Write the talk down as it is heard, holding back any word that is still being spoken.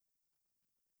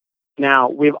Now,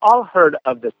 we've all heard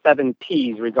of the 7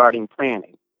 Ps regarding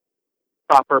planning.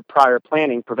 Proper prior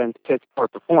planning prevents poor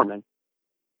performance.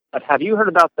 But have you heard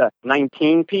about the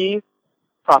 19 Ps?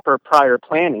 Proper prior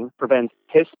planning prevents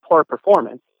poor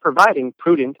performance, providing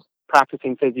prudent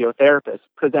practicing physiotherapists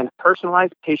present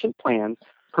personalized patient plans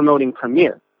promoting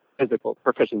premier physical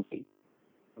proficiency.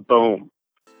 Boom.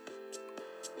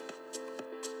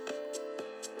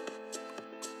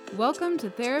 Welcome to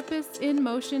Therapists in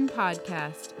Motion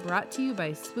podcast, brought to you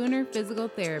by Spooner Physical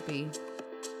Therapy.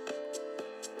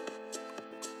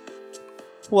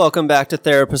 Welcome back to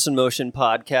Therapists in Motion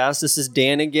podcast. This is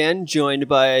Dan again, joined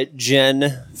by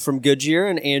Jen from Goodyear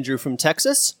and Andrew from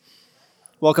Texas.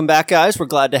 Welcome back, guys. We're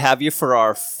glad to have you for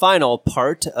our final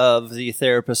part of the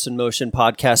Therapists in Motion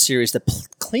podcast series, the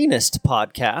cleanest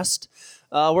podcast.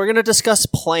 We're going to discuss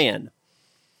plan.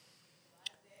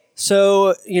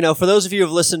 So, for those of you who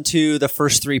have listened to the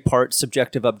first 3 parts,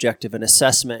 subjective, objective, and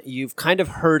assessment, you've kind of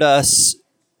heard us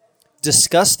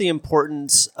discuss the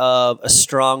importance of a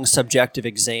strong subjective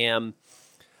exam,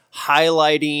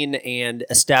 highlighting and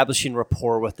establishing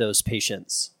rapport with those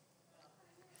patients.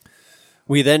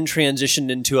 We then transitioned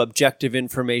into objective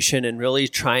information and really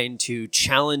trying to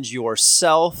challenge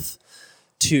yourself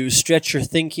to stretch your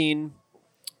thinking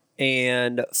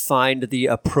and find the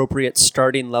appropriate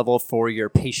starting level for your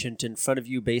patient in front of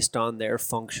you based on their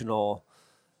functional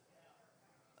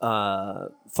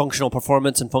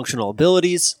performance and functional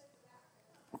abilities,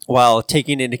 while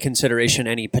taking into consideration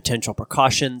any potential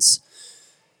precautions.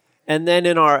 And then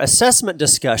in our assessment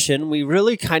discussion, we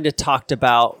really kind of talked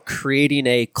about creating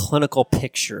a clinical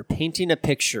picture, painting a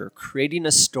picture, creating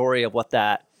a story of what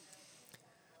that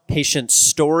patient's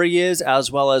story is,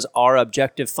 as well as our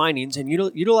objective findings, and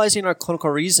utilizing our clinical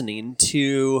reasoning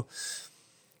to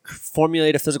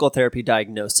formulate a physical therapy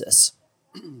diagnosis.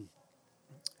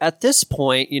 At this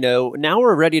point, now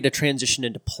we're ready to transition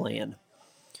into plan.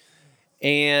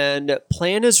 And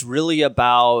plan is really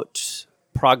about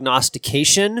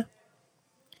prognostication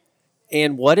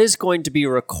and what is going to be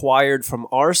required from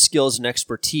our skills and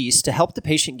expertise to help the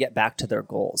patient get back to their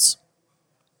goals.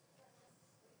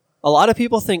 A lot of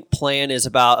people think plan is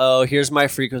about, here's my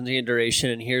frequency and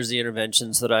duration, and here's the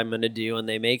interventions that I'm going to do, and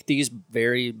they make these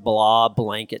very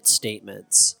blanket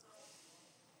statements.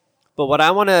 But what I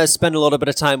want to spend a little bit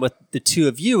of time with the two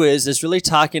of you is really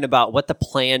talking about what the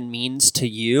plan means to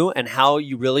you and how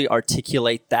you really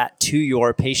articulate that to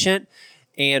your patient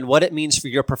and what it means for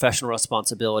your professional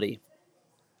responsibility.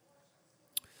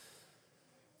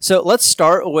 So let's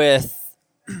start with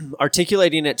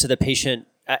articulating it to the patient.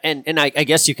 And I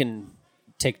guess you can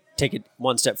take it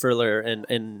one step further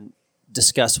and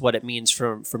discuss what it means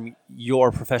from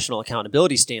your professional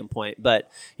accountability standpoint.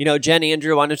 But, Jen,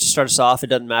 Andrew, why don't you start us off? It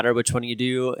doesn't matter which one you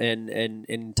do,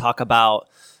 and talk about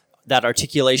that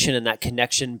articulation and that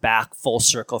connection back full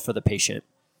circle for the patient.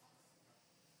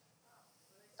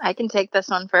 I can take this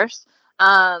one first.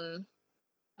 I'm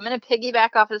going to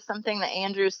piggyback off of something that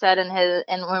Andrew said in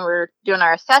when we were doing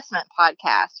our assessment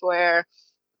podcast, where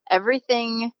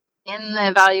everything in the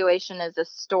evaluation is a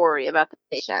story about the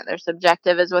patient. Their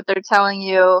subjective is what they're telling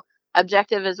you.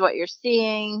 Objective is what you're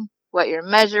seeing, what you're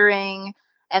measuring.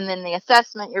 And then the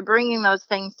assessment, you're bringing those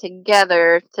things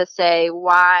together to say,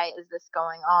 why is this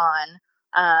going on?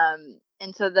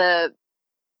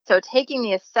 So taking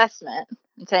the assessment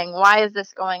and saying, why is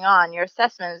this going on? Your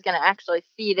assessment is going to actually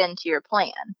feed into your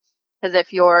plan. Because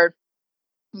if you're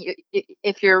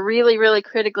really, really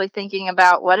critically thinking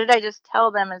about, what did I just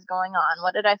tell them is going on?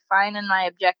 What did I find in my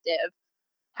objective?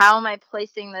 How am I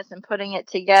placing this and putting it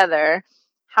together?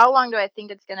 How long do I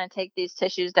think it's going to take these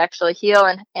tissues to actually heal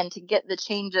and to get the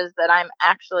changes that I'm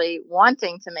actually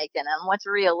wanting to make in them? What's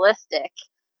realistic?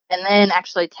 And then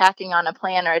actually tacking on a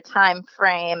plan or a time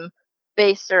frame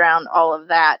based around all of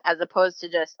that, as opposed to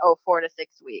just, 4 to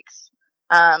 6 weeks.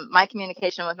 My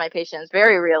communication with my patient is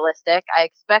very realistic. I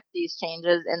expect these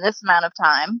changes in this amount of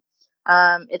time.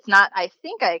 It's not, I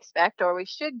think I expect, or we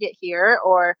should get here,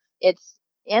 or it's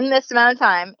in this amount of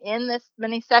time, in this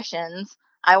many sessions,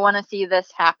 I want to see this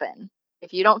happen.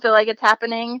 If you don't feel like it's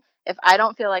happening, if I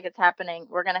don't feel like it's happening,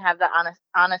 we're going to have that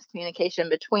honest communication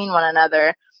between one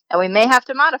another. And we may have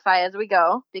to modify as we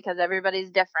go because everybody's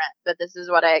different, but this is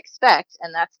what I expect.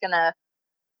 And that's going to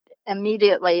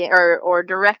immediately or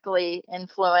directly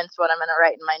influence what I'm going to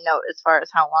write in my note as far as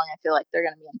how long I feel like they're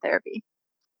going to be in therapy.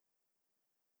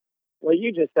 What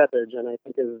you just said there, Jen, I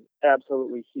think is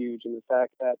absolutely huge in the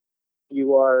fact that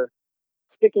you are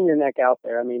sticking your neck out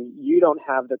there. I mean, you don't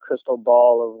have the crystal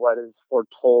ball of what is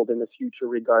foretold in the future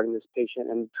regarding this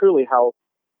patient and truly how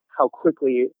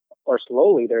quickly or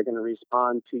slowly they're going to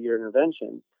respond to your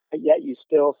intervention. But yet you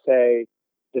still say,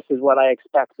 this is what I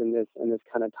expect in this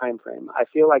kind of time frame. I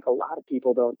feel like a lot of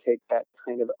people don't take that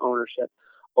kind of ownership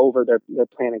over their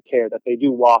plan of care, that they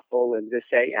do waffle and just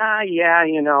say, yeah,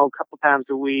 a couple times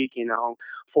a week,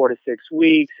 4 to 6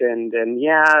 weeks. And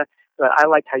yeah, but I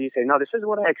like how you say, no, this is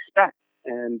what I expect.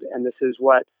 And this is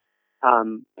what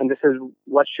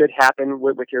should happen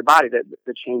with your body, that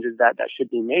the changes that should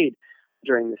be made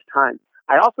during this time.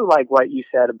 I also like what you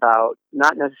said about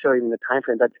not necessarily even the time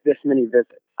frame, but this many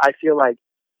visits. I feel like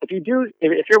if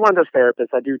you're one of those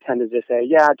therapists, I do tend to just say,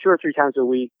 2 or 3 times a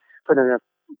week for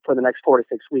the next 4 to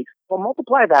 6 weeks. Well,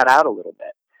 multiply that out a little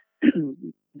bit.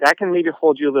 That can maybe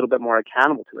hold you a little bit more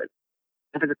accountable to it.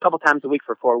 If it's a couple times a week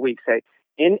for 4 weeks, say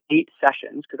in 8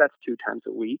 sessions, because that's 2 times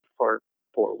a week for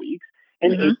 4 weeks.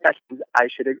 In 8 sessions, I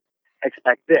should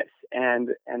expect this. And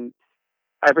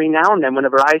every now and then,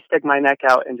 whenever I stick my neck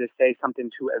out and just say something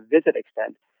to a visit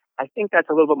extent, I think that's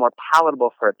a little bit more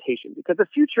palatable for a patient, because the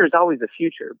future is always the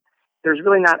future. There's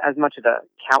really not as much of a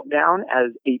countdown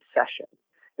as 8 sessions.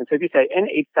 And so if you say in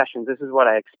 8 sessions, this is what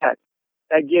I expect,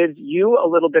 that gives you a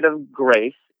little bit of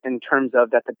grace in terms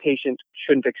of that the patient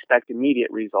shouldn't expect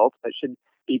immediate results, but should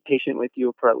be patient with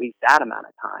you for at least that amount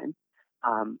of time.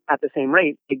 At the same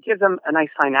rate, it gives them a nice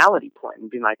finality point and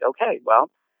being like, okay, well,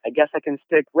 I guess I can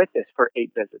stick with this for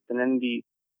 8 visits. And in the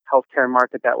healthcare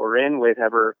market that we're in, with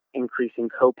ever increasing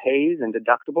co-pays and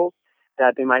deductibles,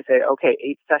 that they might say, okay,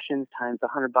 8 sessions times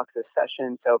 $100 a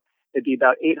session, so it'd be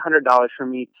about $800 for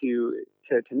me to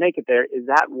make it there. Is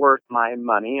that worth my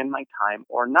money and my time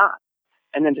or not?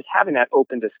 And then just having that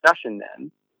open discussion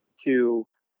then to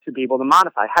be able to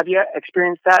modify. Have you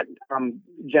experienced that,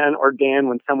 Jen or Dan,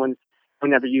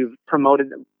 whenever you've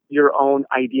promoted your own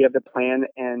idea of the plan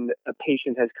and a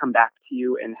patient has come back to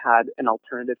you and had an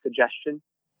alternative suggestion?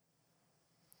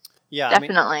 Yeah,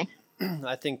 definitely.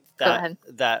 I think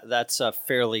that's a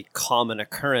fairly common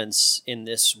occurrence in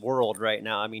this world right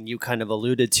now. I mean, you kind of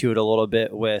alluded to it a little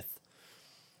bit with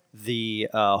the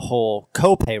whole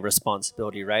copay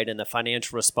responsibility, right? And the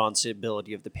financial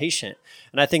responsibility of the patient.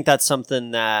 And I think that's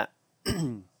something that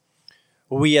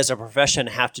we as a profession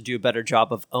have to do a better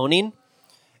job of owning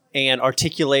and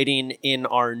articulating in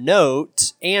our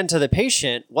note and to the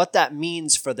patient what that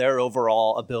means for their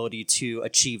overall ability to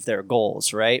achieve their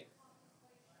goals, right?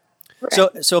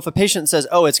 Right. So if a patient says,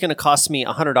 oh, it's going to cost me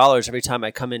 $100 every time I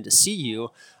come in to see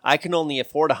you, I can only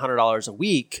afford $100 a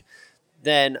week,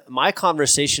 then my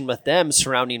conversation with them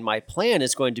surrounding my plan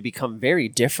is going to become very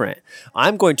different.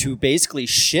 I'm going to basically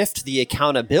shift the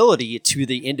accountability to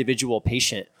the individual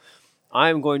patient.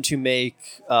 I'm going to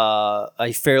make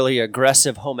a fairly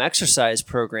aggressive home exercise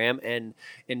program and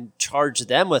charge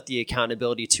them with the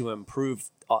accountability to improve,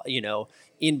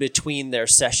 in between their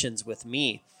sessions with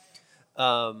me.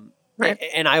 Right.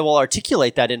 And I will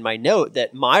articulate that in my note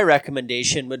that my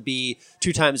recommendation would be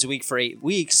 2 times a week for 8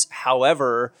 weeks.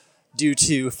 However, due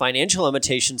to financial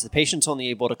limitations, the patient's only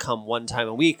able to come 1 time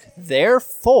a week.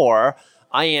 Therefore,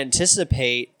 I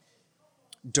anticipate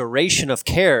duration of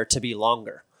care to be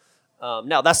longer.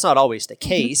 Now, that's not always the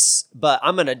case, but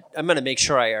I'm gonna make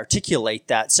sure I articulate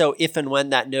that. So if and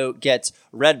when that note gets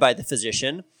read by the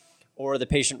physician, or the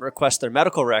patient requests their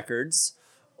medical records,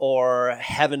 or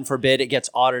heaven forbid it gets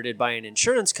audited by an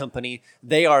insurance company,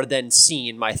 they are then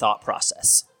seeing my thought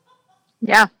process.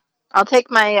 Yeah, I'll take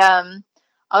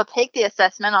I'll take the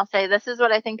assessment. I'll say, this is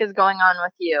what I think is going on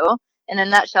with you. In a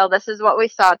nutshell, this is what we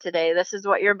saw today. This is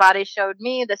what your body showed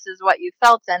me. This is what you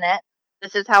felt in it.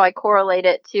 This is how I correlate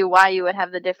it to why you would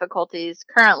have the difficulties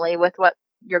currently with what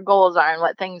your goals are and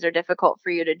what things are difficult for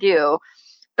you to do.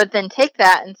 But then take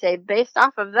that and say, based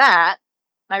off of that,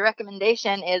 my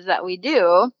recommendation is that we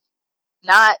do,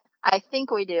 not I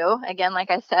think we do, again,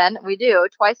 like I said, we do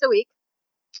twice a week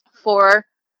for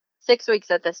 6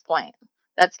 weeks at this point.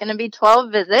 That's going to be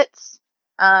 12 visits.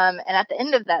 And at the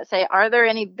end of that, say, are there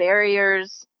any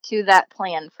barriers to that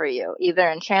plan for you, either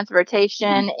in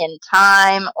transportation, in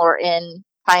time, or in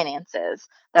finances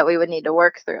that we would need to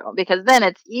work through? Because then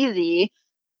it's easy.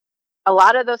 A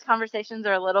lot of those conversations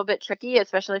are a little bit tricky,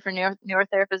 especially for newer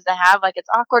therapists to have. Like, it's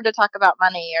awkward to talk about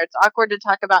money, or it's awkward to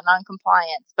talk about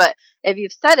non-compliance. But if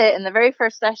you've said it in the very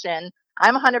first session,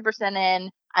 I'm 100% in,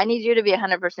 I need you to be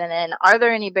 100% in. Are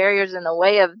there any barriers in the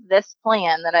way of this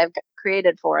plan that I've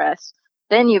created for us?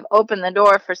 Then you've opened the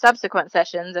door for subsequent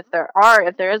sessions. If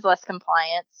there is less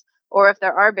compliance, or if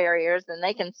there are barriers, then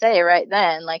they can say right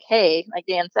then, like, hey, like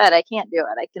Dan said, I can't do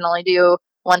it. I can only do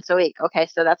once a week. Okay,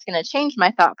 so that's going to change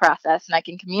my thought process, and I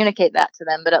can communicate that to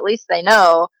them. But at least they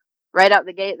know right out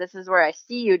the gate, this is where I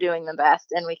see you doing the best,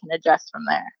 and we can adjust from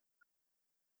there.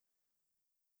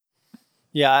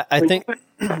 Yeah, I think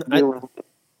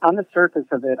on the surface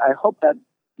of it, I hope that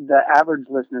the average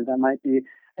listener that might be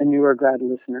a newer grad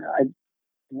listener,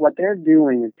 what they're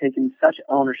doing is taking such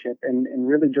ownership and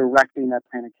really directing that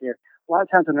plan of care. A lot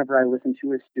of times whenever I listen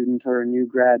to a student or a new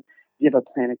grad give a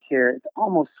plan of care, it's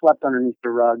almost swept underneath the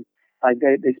rug. Like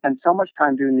they spend so much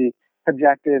time doing the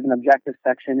subjective and objective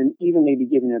section and even maybe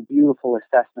giving a beautiful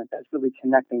assessment that's really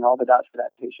connecting all the dots for that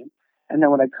patient. And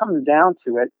then when it comes down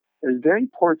to it, there's very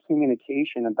poor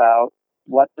communication about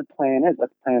what the plan is, what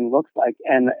the plan looks like,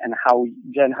 and how,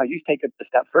 Jen, how you take it a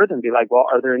step further and be like, well,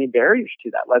 are there any barriers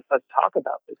to that? Let's talk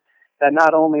about this. That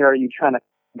not only are you trying to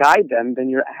guide them, then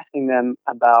you're asking them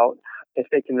about if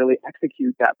they can really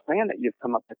execute that plan that you've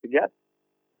come up with together.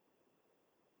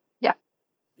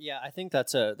 Yeah, I think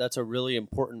that's a really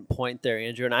important point there,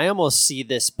 Andrew. And I almost see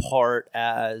this part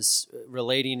as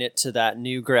relating it to that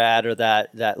new grad or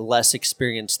that less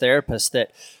experienced therapist, that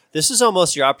this is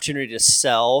almost your opportunity to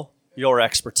sell your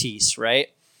expertise, right?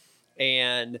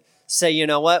 And say, you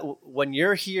know what, when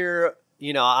you're here,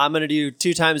 I'm going to do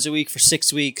 2 times a week for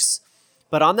 6 weeks.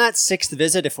 But on that 6th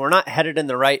visit, if we're not headed in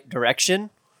the right direction,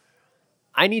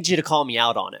 I need you to call me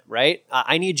out on it, right?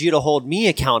 I need you to hold me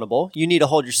accountable. You need to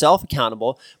hold yourself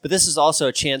accountable. But this is also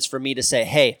a chance for me to say,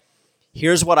 hey,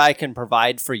 here's what I can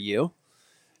provide for you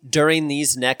during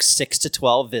these next 6 to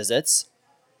 12 visits.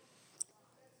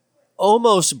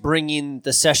 Almost bringing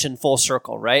the session full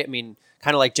circle, right? I mean,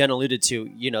 kind of like Jen alluded to,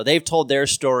 they've told their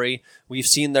story. We've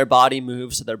seen their body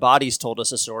move, so their body's told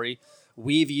us a story.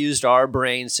 We've used our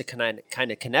brains to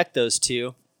kind of connect those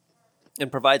two and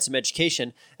provide some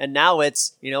education. And now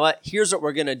it's, here's what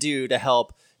we're going to do to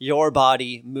help your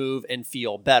body move and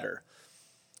feel better.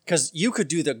 Because you could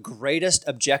do the greatest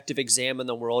objective exam in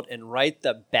the world and write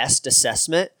the best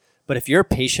assessment, but if your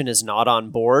patient is not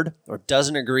on board or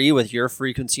doesn't agree with your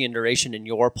frequency and duration in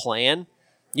your plan,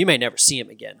 you may never see him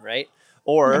again, right?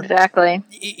 Or exactly.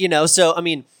 So I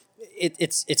mean,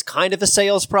 it's kind of a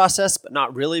sales process, but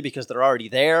not really, because they're already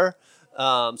there.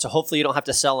 So hopefully you don't have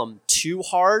to sell them too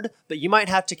hard, but you might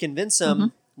have to convince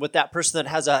them with that person that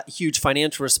has a huge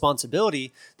financial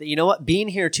responsibility that, being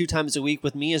here 2 times a week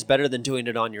with me is better than doing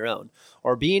it on your own,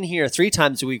 or being here 3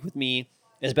 times a week with me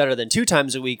is better than 2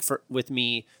 times a week with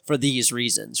me for these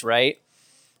reasons. Right.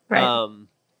 Right.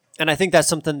 And I think that's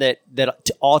something that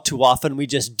all too often we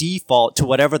just default to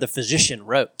whatever the physician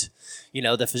wrote.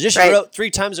 The physician wrote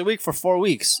 3 times a week for 4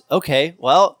 weeks. Okay,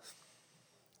 well,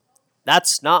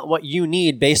 that's not what you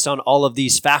need based on all of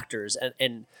these factors.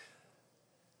 And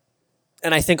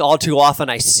I think all too often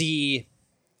I see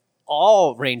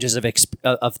all ranges of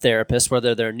therapists,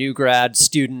 whether they're new grad,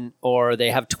 student, or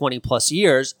they have 20 plus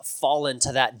years, fall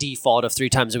into that default of 3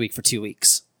 times a week for 2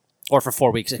 weeks or for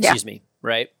 4 weeks, excuse me.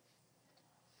 Right?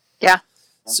 Yeah.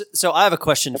 So I have a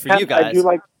question for you guys.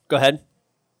 Go ahead.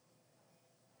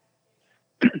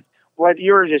 What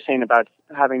you were just saying about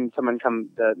having someone come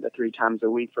the 3 times a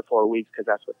week for 4 weeks because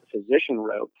that's what the physician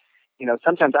wrote.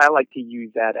 Sometimes I like to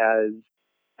use that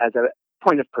as a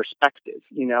point of perspective,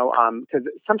 because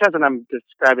sometimes when I'm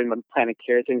describing the plan of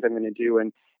care, things I'm going to do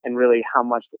and really how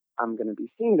much I'm going to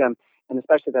be seeing them, and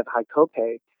especially that high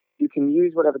copay, you can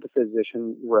use whatever the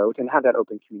physician wrote and have that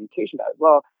open communication about it.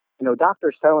 Well,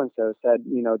 Dr. So-and-so said,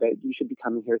 that you should be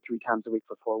coming here 3 times a week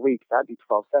for 4 weeks. That'd be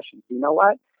 12 sessions. You know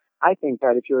what? I think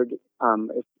that if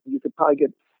you could probably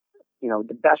get,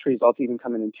 the best results even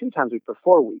coming in 2 times a week for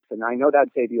 4 weeks. And I know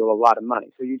that'd save you a lot of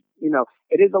money. So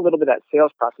it is a little bit that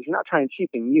sales process. You're not trying to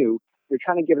cheapen you. You're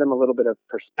trying to give them a little bit of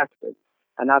perspective.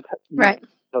 And that's right.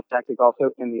 Sales tactic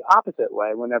also in the opposite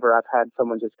way. Whenever I've had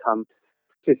someone just come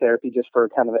to therapy just for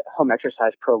kind of a home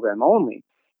exercise program only,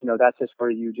 that's just where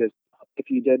if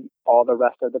you did all the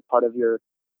rest of the part of your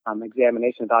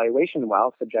examination, evaluation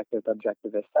well, subjective,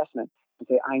 objective assessment, and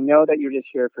say, I know that you're just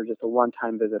here for just a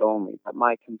one-time visit only, but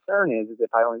my concern is if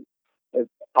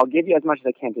I'll give you as much as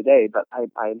I can today, but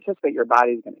I anticipate your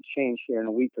body is going to change here in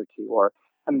a week or 2, or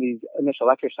some of these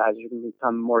initial exercises are going to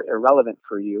become more irrelevant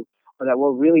for you, or that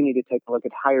we'll really need to take a look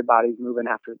at how your body's moving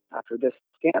after this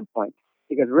standpoint,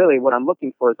 because really what I'm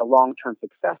looking for is the long-term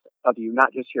success of you,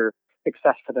 not just your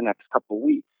success for the next couple of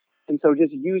weeks. And so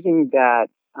just using that,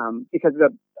 because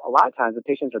a lot of times the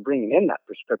patients are bringing in that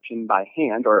prescription by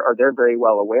hand, or they're very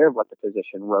well aware of what the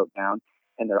physician wrote down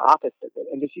in their office visit,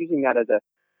 and just using that as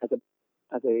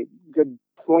a good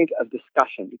point of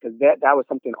discussion, because that was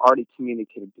something already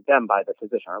communicated to them by the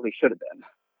physician, or at least should have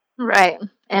been. Right.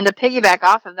 And to piggyback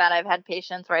off of that, I've had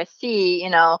patients where I see,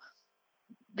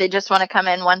 they just want to come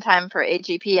in one time for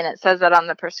AGP, and it says that on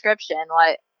the prescription.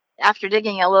 Well, after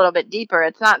digging a little bit deeper,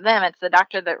 it's not them, it's the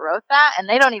doctor that wrote that, and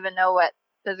they don't even know what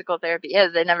physical therapy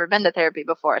is. They've never been to therapy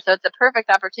before. So it's a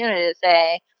perfect opportunity to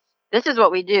say, this is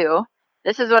what we do.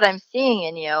 This is what I'm seeing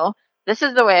in you. this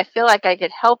is the way I feel like I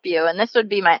could help you, and this would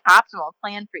be my optimal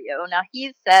plan for you. Now,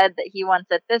 he's said that he wants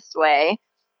it this way.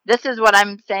 This is what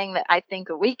I'm saying that I think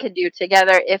we could do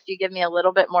together if you give me a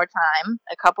little bit more time,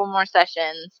 a couple more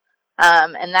sessions,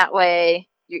 and that way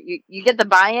you get the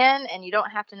buy-in, and you don't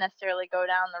have to necessarily go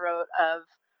down the road of,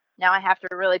 now I have to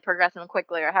really progress them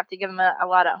quickly, or I have to give them a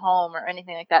lot at home or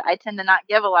anything like that. I tend to not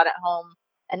give a lot at home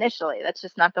initially. That's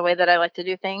just not the way that I like to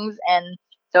do things. And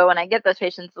so when I get those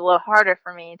patients, it's a little harder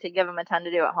for me to give them a ton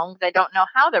to do at home because I don't know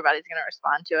how their body's going to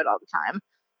respond to it all the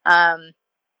time.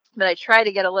 But I try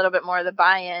to get a little bit more of the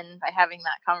buy-in by having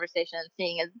that conversation and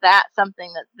seeing, is that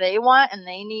something that they want and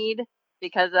they need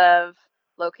because of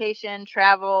location,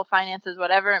 travel, finances,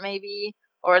 whatever it may be,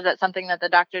 or is that something that the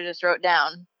doctor just wrote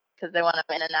down because they want them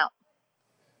in and out?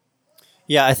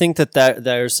 Yeah, I think that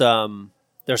there's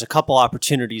a couple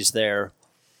opportunities there.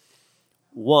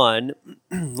 One,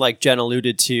 like Jen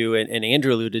alluded to and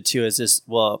Andrew alluded to, is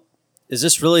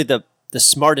this really the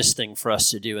smartest thing for us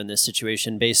to do in this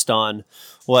situation based on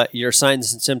what your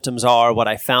signs and symptoms are, what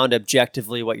I found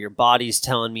objectively, what your body's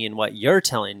telling me, and what you're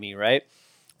telling me, right?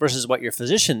 Versus what your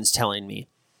physician's telling me.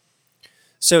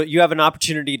 So you have an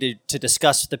opportunity to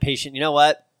discuss with the patient, you know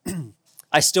what?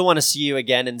 I still want to see you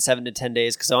again in 7 to 10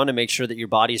 days because I want to make sure that your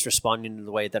body's responding in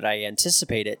the way that I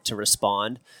anticipate it to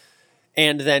respond,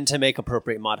 and then to make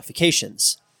appropriate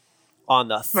modifications. On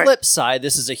the flip side,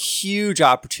 this is a huge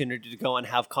opportunity to go and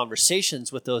have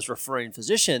conversations with those referring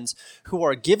physicians who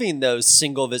are giving those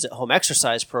single visit home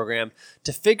exercise program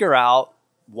to figure out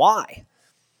why.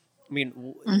 I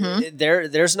mean,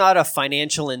 there's not a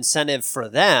financial incentive for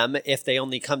them if they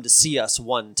only come to see us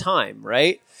one time,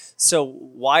 right? So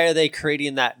why are they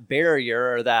creating that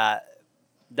barrier, or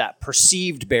that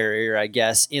perceived barrier, I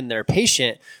guess, in their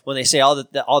patient when they say all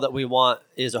that we want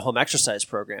is a home exercise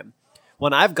program?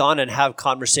 When I've gone and have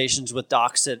conversations with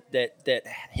docs that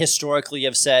historically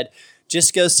have said,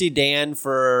 just go see Dan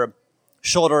for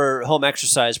shoulder home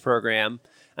exercise program,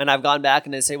 and I've gone back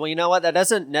and they say, well, you know what? That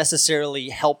doesn't necessarily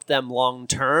help them long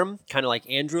term, kind of like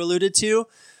Andrew alluded to.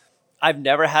 I've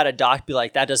never had a doc be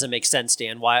like, that doesn't make sense,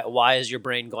 Dan. Why is your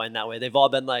brain going that way? They've all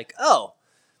been like, oh,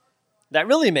 that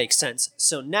really makes sense.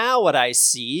 So now what I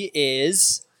see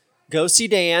is go see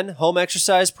Dan, home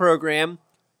exercise program,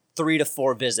 3 to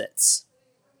 4 visits.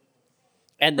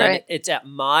 And then it's at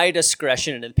my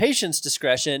discretion and the patient's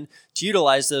discretion to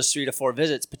utilize those 3 to 4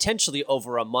 visits, potentially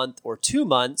over a month or 2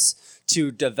 months,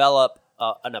 to develop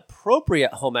an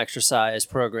appropriate home exercise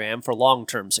program for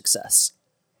long-term success.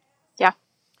 Yeah,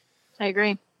 I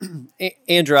agree.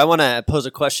 Andrew, I want to pose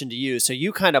a question to you. So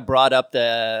you kind of brought up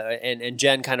and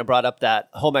Jen kind of brought up that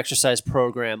home exercise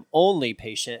program only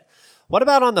patient. What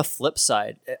about on the flip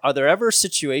side? Are there ever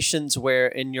situations where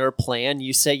in your plan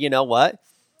you say, you know what?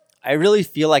 I really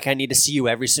feel like I need to see you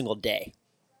every single day.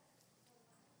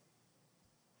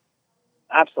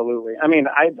 Absolutely. I mean,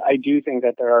 I do think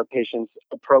that there are patients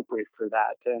appropriate for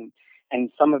that. And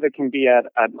some of it can be at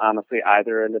honestly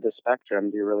either end of the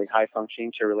spectrum, be really high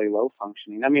functioning to really low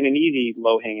functioning. I mean, an easy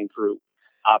low hanging fruit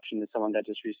option is someone that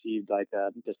just received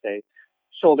just a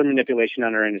shoulder manipulation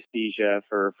under anesthesia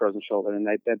for frozen shoulder, and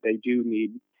that they do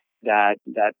need that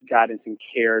guidance and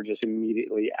care just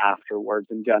immediately afterwards,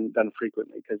 and done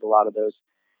frequently, because a lot of those,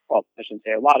 well, I shouldn't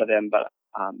say a lot of them, but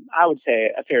I would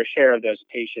say a fair share of those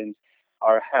patients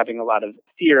are having a lot of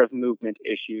fear of movement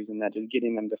issues, and that just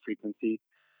getting them the frequency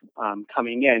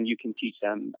coming in, you can teach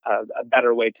them a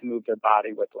better way to move their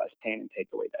body with less pain and take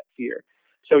away that fear.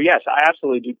 So yes, I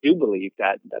absolutely do believe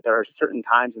that there are certain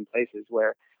times and places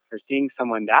where seeing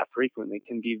someone that frequently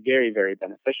can be very, very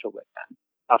beneficial with them,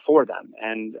 for them.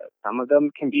 And some of them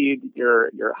can be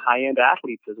your high-end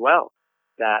athletes as well,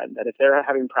 that if they're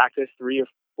having practice 3 or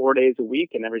 4 days a week,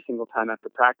 and every single time after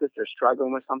practice they're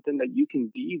struggling with something, that you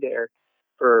can be there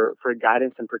for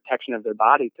guidance and protection of their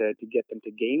body to get them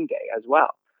to game day as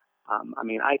well. I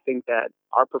mean, I think that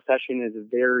our profession is a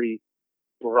very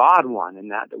broad one in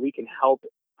that we can help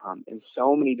in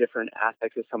so many different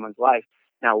aspects of someone's life.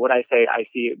 Now, would I say I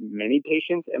see many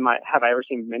patients? Have I ever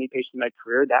seen many patients in my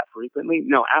career that frequently?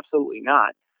 No, absolutely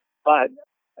not. But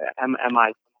am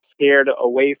I scared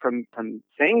away from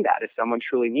saying that if someone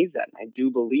truly needs that? And I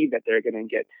do believe that they're going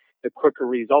to get the quicker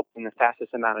results in the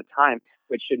fastest amount of time,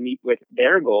 which should meet with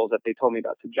their goals that they told me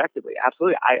about subjectively.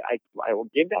 Absolutely. I will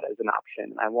give that as an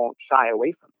option, and I won't shy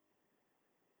away from it.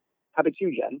 How about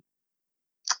you, Jen?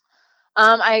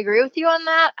 I agree with you on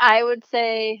that. I would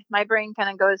say my brain kind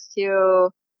of goes to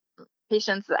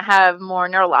patients that have more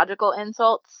neurological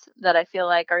insults that I feel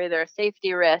like are either a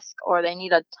safety risk or they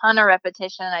need a ton of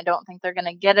repetition. I don't think they're going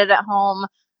to get it at home.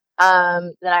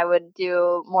 then I would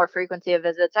do more frequency of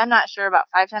visits. I'm not sure about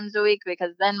 5 times a week,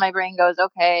 because then my brain goes,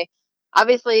 okay,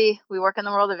 obviously we work in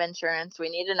the world of insurance. We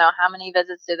need to know how many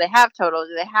visits do they have total?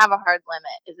 Do they have a hard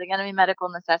limit? Is it going to be medical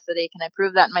necessity? Can I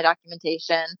prove that in my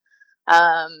documentation?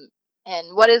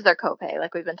 And what is their copay?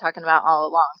 Like we've been talking about all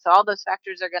along. So all those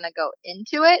factors are going to go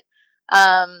into it.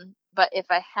 But if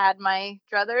I had my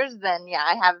druthers, then yeah,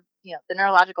 I have, the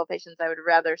neurological patients I would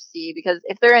rather see, because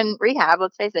if they're in rehab,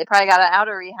 let's face it, they probably got out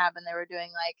of rehab and they were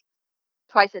doing like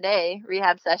twice a day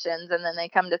rehab sessions, and then they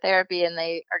come to therapy and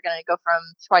they are going to go from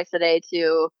twice a day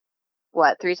to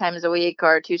 3 times a week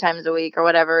or 2 times a week or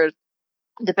whatever,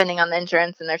 depending on the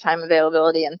insurance and their time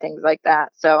availability and things like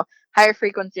that. So higher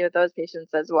frequency with those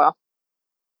patients as well.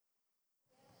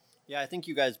 Yeah, I think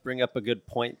you guys bring up a good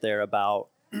point there about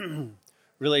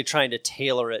really trying to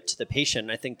tailor it to the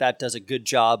patient. I think that does a good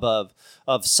job of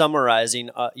summarizing,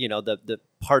 the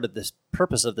part of this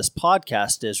purpose of this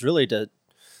podcast is really to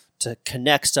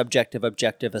connect subjective,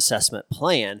 objective assessment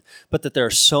plan, but that there are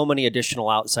so many additional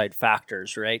outside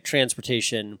factors, right?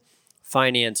 Transportation,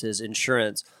 finances,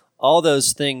 insurance, all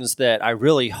those things that I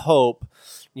really hope,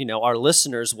 our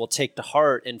listeners will take to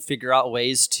heart and figure out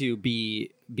ways to be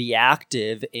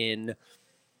active in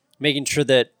making sure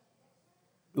that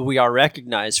we are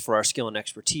recognized for our skill and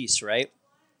expertise, right?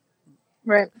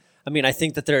 Right. I mean, I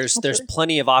think that there's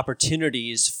plenty of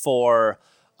opportunities for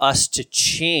us to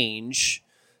change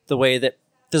the way that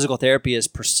physical therapy is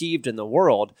perceived in the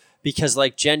world, because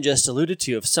like Jen just alluded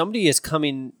to, if somebody is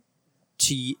coming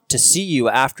to see you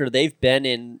after they've been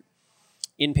in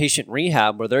inpatient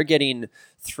rehab where they're getting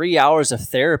 3 hours of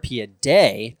therapy a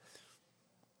day,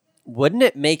 wouldn't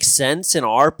it make sense in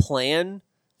our plan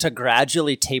to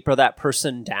gradually taper that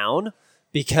person down,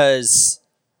 because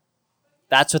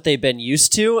that's what they've been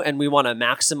used to, and we want to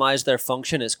maximize their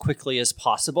function as quickly as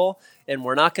possible, and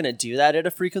we're not going to do that at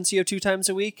a frequency of 2 times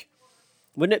a week?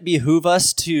 Wouldn't it behoove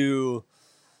us to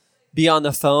be on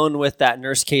the phone with that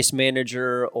nurse case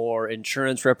manager or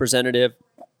insurance representative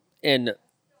and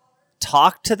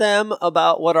talk to them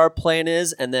about what our plan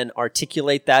is and then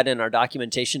articulate that in our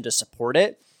documentation to support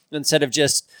it, instead of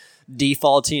just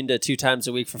defaulting to 2 times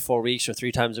a week for 4 weeks or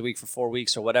 3 times a week for 4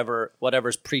 weeks or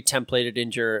whatever's pre-templated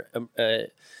in your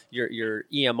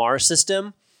EMR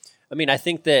system? I mean, I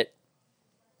think that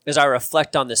as I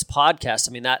reflect on this podcast,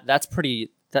 I mean, that's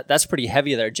pretty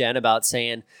heavy there, Jen, about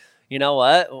saying, you know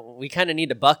what, we kind of need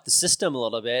to buck the system a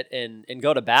little bit and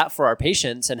go to bat for our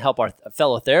patients and help our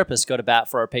fellow therapists go to bat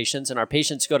for our patients and our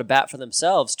patients go to bat for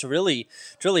themselves to really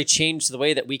change the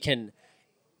way that we can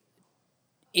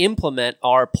implement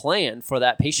our plan for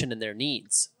that patient and their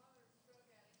needs.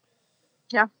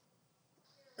 Yeah.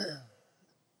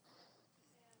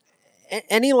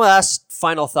 Any last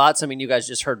final thoughts? I mean, you guys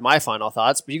just heard my final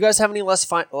thoughts, but you guys have any last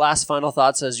final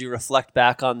thoughts as you reflect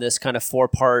back on this kind of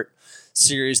 4-part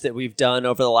series that we've done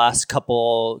over the last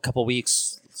couple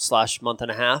weeks / month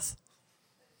and a half?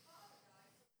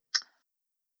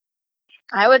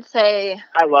 I would say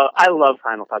I love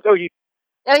final thoughts. Oh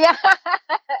yeah.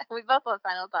 We both love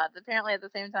final thoughts, apparently at the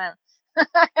same time.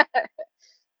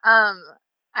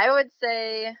 I would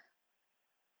say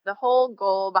the whole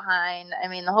goal behind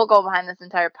this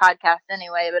entire podcast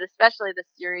anyway, but especially the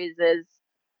series, is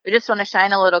we just want to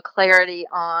shine a little clarity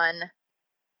on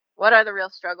what are the real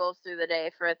struggles through the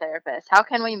day for a therapist. How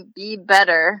can we be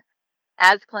better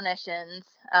as clinicians?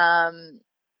 How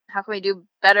can we do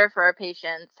better for our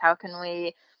patients? How can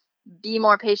we be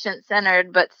more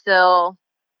patient-centered, but still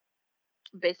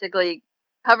basically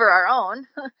cover our own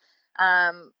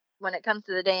when it comes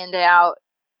to the day in, day out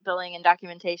billing and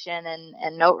documentation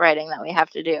and note writing that we have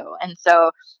to do. And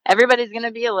so everybody's going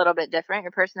to be a little bit different.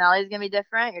 Your personality is going to be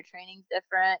different. Your training's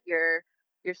different. Your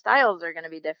styles are going to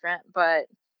be different. But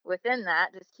within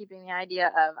that, just keeping the idea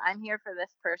of, I'm here for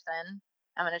this person.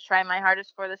 I'm going to try my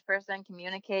hardest for this person,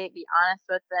 communicate, be honest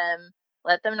with them,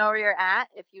 let them know where you're at.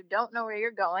 If you don't know where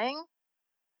you're going,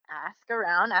 ask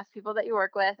around, ask people that you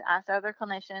work with, ask other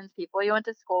clinicians, people you went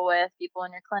to school with, people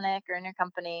in your clinic or in your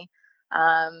company,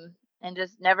 and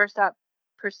just never stop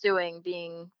pursuing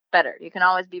being better. You can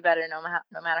always be better no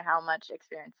matter how much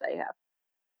experience that you have.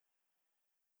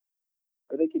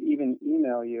 Or they could even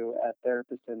email you at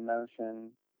Therapist in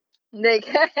Motion. They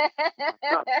can.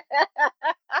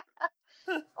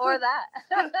 Or that.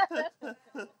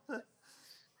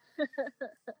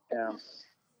 Yeah.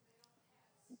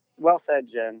 Well said,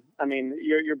 Jen. I mean,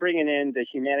 you're bringing in the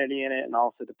humanity in it and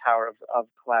also the power of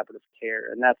collaborative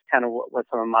care. And that's kind of what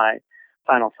some of my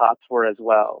final thoughts were as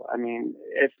well. I mean,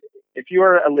 if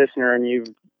you're a listener and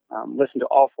you've listened to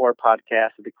all 4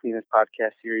 podcasts of the cleanest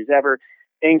podcast series ever,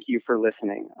 thank you for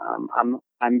listening.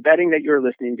 I'm betting that you're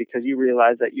listening because you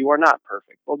realize that you are not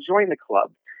perfect. Well, join the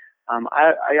club.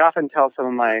 I often tell some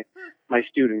of my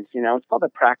students, it's called the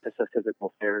practice of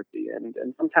physical therapy, and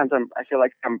sometimes I feel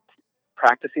like I'm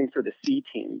practicing for the C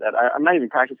team, that I'm not even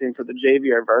practicing for the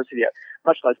JV or varsity,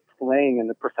 much less playing in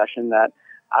the profession that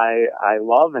I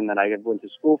love and that I went to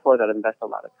school for, that I invest a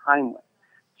lot of time with.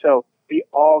 So we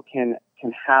all can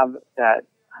have that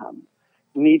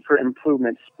need for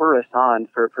improvement spur us on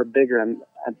for bigger and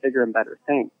better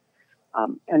things.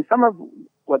 And some of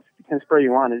what can spur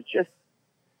you on is just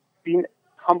being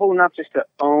humble enough just to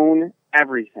own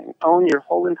everything, own your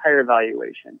whole entire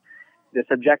evaluation. The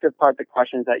subjective part, the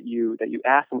questions that you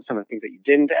asked, and some of the things that you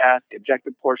didn't ask, the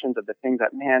objective portions of the things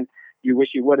that, man, you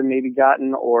wish you would have maybe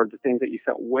gotten, or the things that you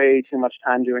spent way too much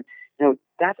time doing.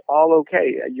 That's all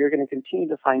okay. You're going to continue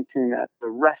to fine tune that the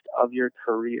rest of your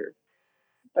career.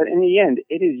 But in the end,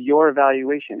 it is your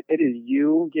evaluation. It is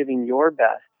you giving your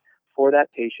best for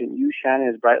that patient, you shining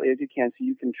as brightly as you can so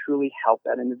you can truly help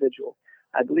that individual.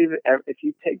 I believe if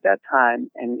you take that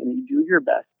time and you do your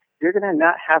best, you're going to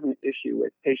not have an issue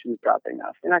with patients dropping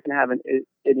off. You're not going to have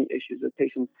any issues with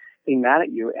patients being mad at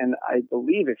you. And I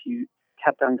believe if you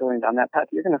kept on going down that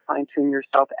path, you're going to fine tune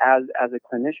yourself as a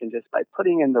clinician just by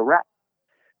putting in the reps.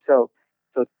 So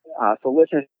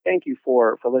listeners, thank you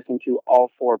for listening to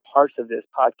all 4 parts of this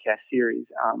podcast series.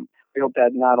 We hope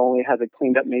that not only has it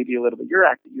cleaned up maybe a little bit your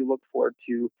act, but you look forward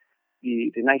to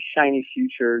the nice shiny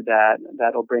future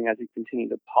that'll bring as you continue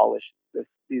to polish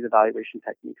these evaluation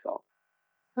techniques all.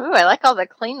 Ooh, I like all the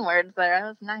clean words there. That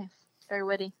was nice. Very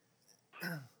witty.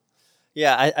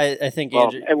 Yeah, I think well,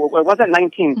 Andrew... it wasn't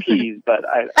 19 P's, but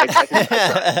I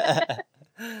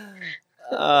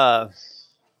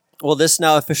well, this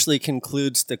now officially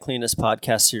concludes the cleanest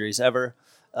podcast series ever.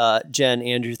 Jen,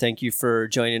 Andrew, thank you for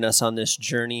joining us on this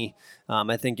journey.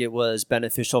 I think it was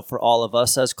beneficial for all of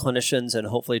us as clinicians, and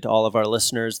hopefully to all of our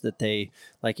listeners, that they,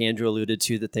 like Andrew alluded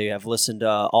to, that they have listened to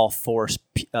all 4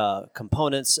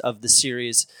 components of the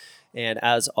series. And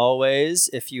as always,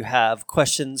 if you have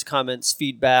questions, comments,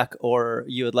 feedback, or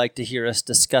you would like to hear us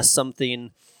discuss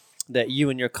something that you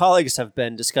and your colleagues have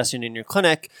been discussing in your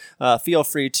clinic, feel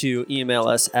free to email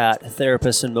us at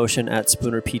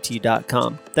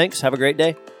therapistinmotion@spoonerpt.com. Thanks. Have a great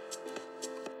day.